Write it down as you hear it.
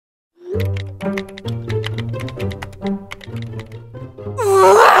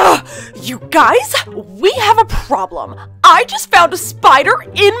Ugh! You guys, we have a problem. I just found a spider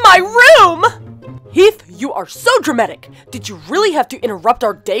in my room! Heath, you are so dramatic. Did you really have to interrupt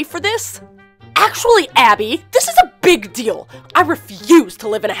our day for this? Actually, Abby, this is a big deal. I refuse to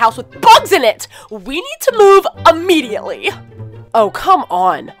live in a house with bugs in it. We need to move immediately. Oh, come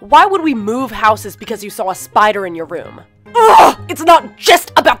on. Why would we move houses because you saw a spider in your room? Ugh! It's not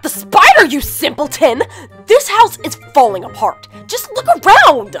just about the spider, you simpleton! This house is falling apart. Just look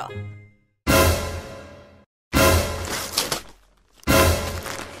around! Ouch!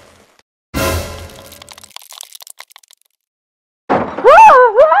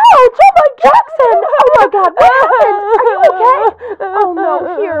 Oh my Jackson! Oh my god, what happened? Are you okay? Oh no,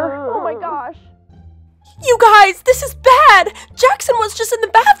 here. Oh my gosh. You guys, this is bad! Jackson was just in the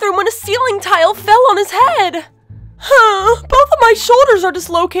bathroom when a ceiling tile fell on his head. Both of my shoulders are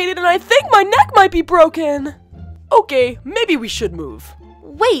dislocated and I think my neck might be broken. Okay, maybe we should move.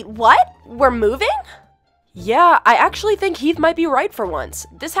 Wait, what? We're moving? Yeah, I actually think Heath might be right for once.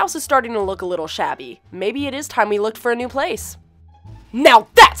 This house is starting to look a little shabby. Maybe it is time we looked for a new place. Now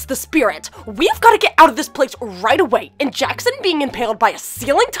that's the spirit! We've got to get out of this place right away, and Jackson being impaled by a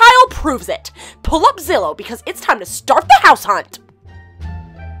ceiling tile proves it. Pull up Zillow because it's time to start the house hunt!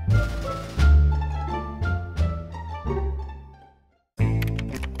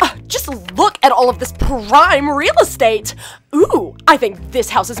 Just look at all of this prime real estate! Ooh, I think this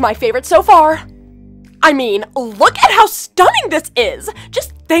house is my favorite so far! I mean, look at how stunning this is!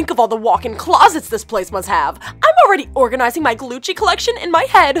 Just think of all the walk-in closets this place must have. I'm already organizing my Glucci collection in my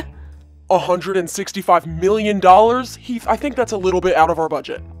head. $165 million? Heath, I think that's a little bit out of our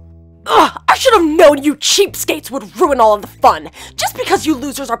budget. Ugh, I should have known you cheapskates would ruin all of the fun. Just because you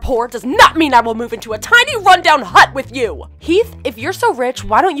losers are poor does not mean I will move into a tiny rundown hut with you. Heath, if you're so rich,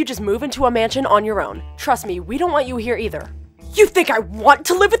 why don't you just move into a mansion on your own? Trust me, we don't want you here either. You think I want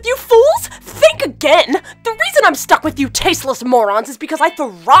to live with you fools? Think again! The reason I'm stuck with you tasteless morons is because I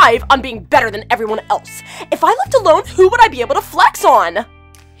thrive on being better than everyone else. If I left alone, who would I be able to flex on?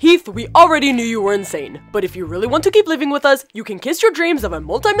 Heath, we already knew you were insane, but if you really want to keep living with us, you can kiss your dreams of a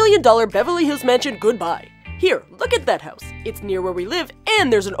multi-million-dollar Beverly Hills mansion goodbye. Here, look at that house. It's near where we live,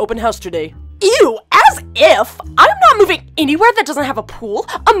 and there's an open house today. Ew, as if! I'm not moving anywhere that doesn't have a pool,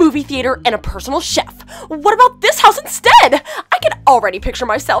 a movie theater, and a personal chef. What about this house instead? I can already picture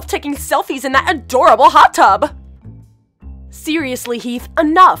myself taking selfies in that adorable hot tub. Seriously, Heath,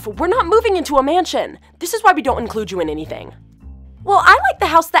 enough. We're not moving into a mansion. This is why we don't include you in anything. Well, I like the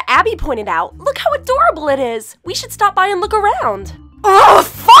house that Abby pointed out. Look how adorable it is. We should stop by and look around. Ugh,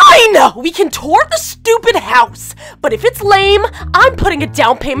 fine! We can tour the stupid house. But if it's lame, I'm putting a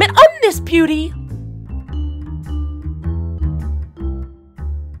down payment on this beauty.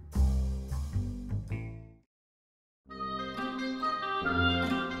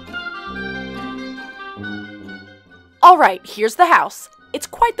 Alright, here's the house. It's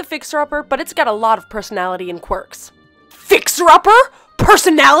quite the fixer-upper, but it's got a lot of personality and quirks. Fixer-upper?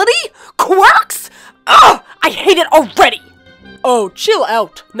 Personality? Quirks? Ugh! I hate it already! Oh, chill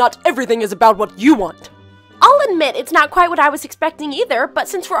out. Not everything is about what you want. I'll admit it's not quite what I was expecting either, but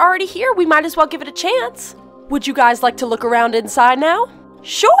since we're already here, we might as well give it a chance. Would you guys like to look around inside now?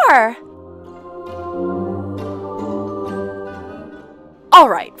 Sure!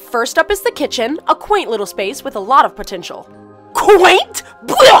 Alright, first up is the kitchen, a quaint little space with a lot of potential. Quaint?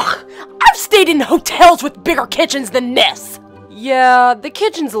 Blech! I've stayed in hotels with bigger kitchens than this! Yeah, the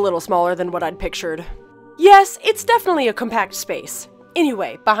kitchen's a little smaller than what I'd pictured. Yes, it's definitely a compact space.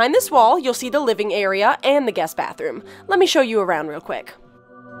 Anyway, behind this wall, you'll see the living area and the guest bathroom. Let me show you around real quick.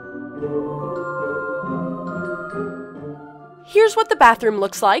 Here's what the bathroom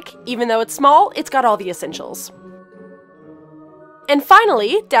looks like. Even though it's small, it's got all the essentials. And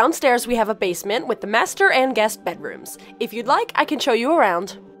finally, downstairs we have a basement with the master and guest bedrooms. If you'd like, I can show you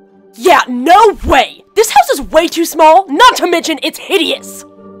around. Yeah, no way! This house is way too small, not to mention it's hideous!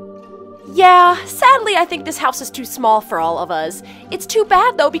 Yeah, sadly I think this house is too small for all of us. It's too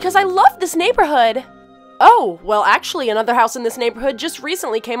bad though because I love this neighborhood. Oh, well actually another house in this neighborhood just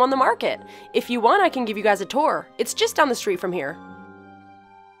recently came on the market. If you want, I can give you guys a tour. It's just down the street from here.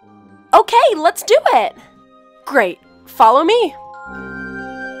 Okay, let's do it! Great, follow me.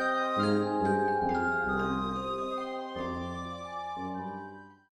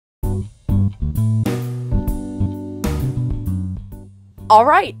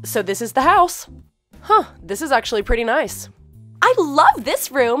 Alright, so this is the house. Huh, this is actually pretty nice. I love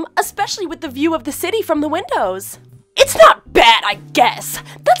this room, especially with the view of the city from the windows. It's not bad, I guess.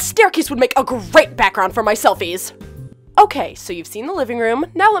 That staircase would make a great background for my selfies. Okay, so you've seen the living room,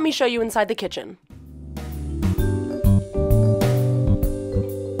 now let me show you inside the kitchen.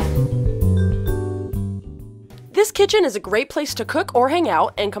 This kitchen is a great place to cook or hang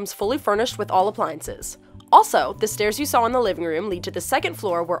out and comes fully furnished with all appliances. Also, the stairs you saw in the living room lead to the second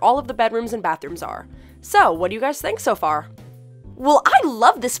floor where all of the bedrooms and bathrooms are. So, what do you guys think so far? Well, I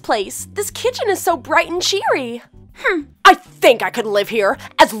love this place. This kitchen is so bright and cheery. I think I could live here,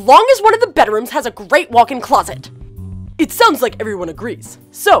 as long as one of the bedrooms has a great walk-in closet. It sounds like everyone agrees.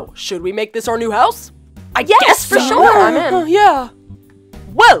 So, should we make this our new house? I guess for sure. I'm in. Yeah.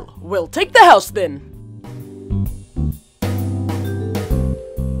 Well, we'll take the house then.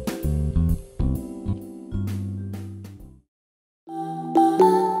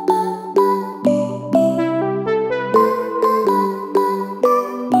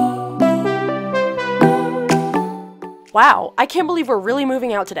 Wow, I can't believe we're really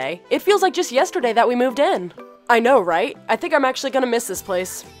moving out today. It feels like just yesterday that we moved in. I know, right? I think I'm actually gonna miss this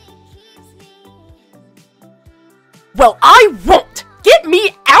place. Well, I won't! Get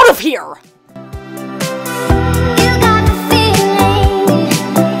me out of here!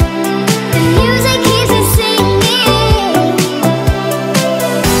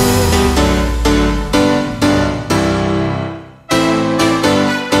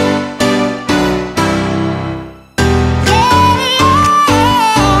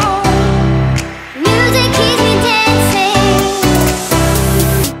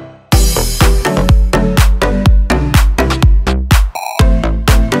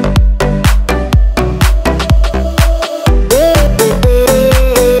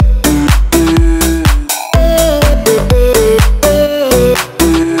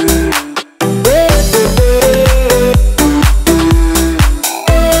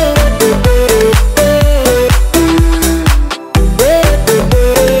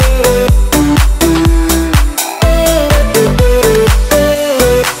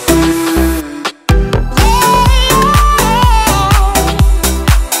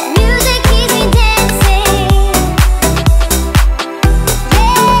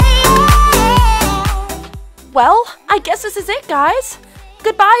 Well, I guess this is it, guys.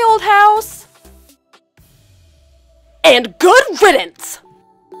 Goodbye, old house. And good riddance!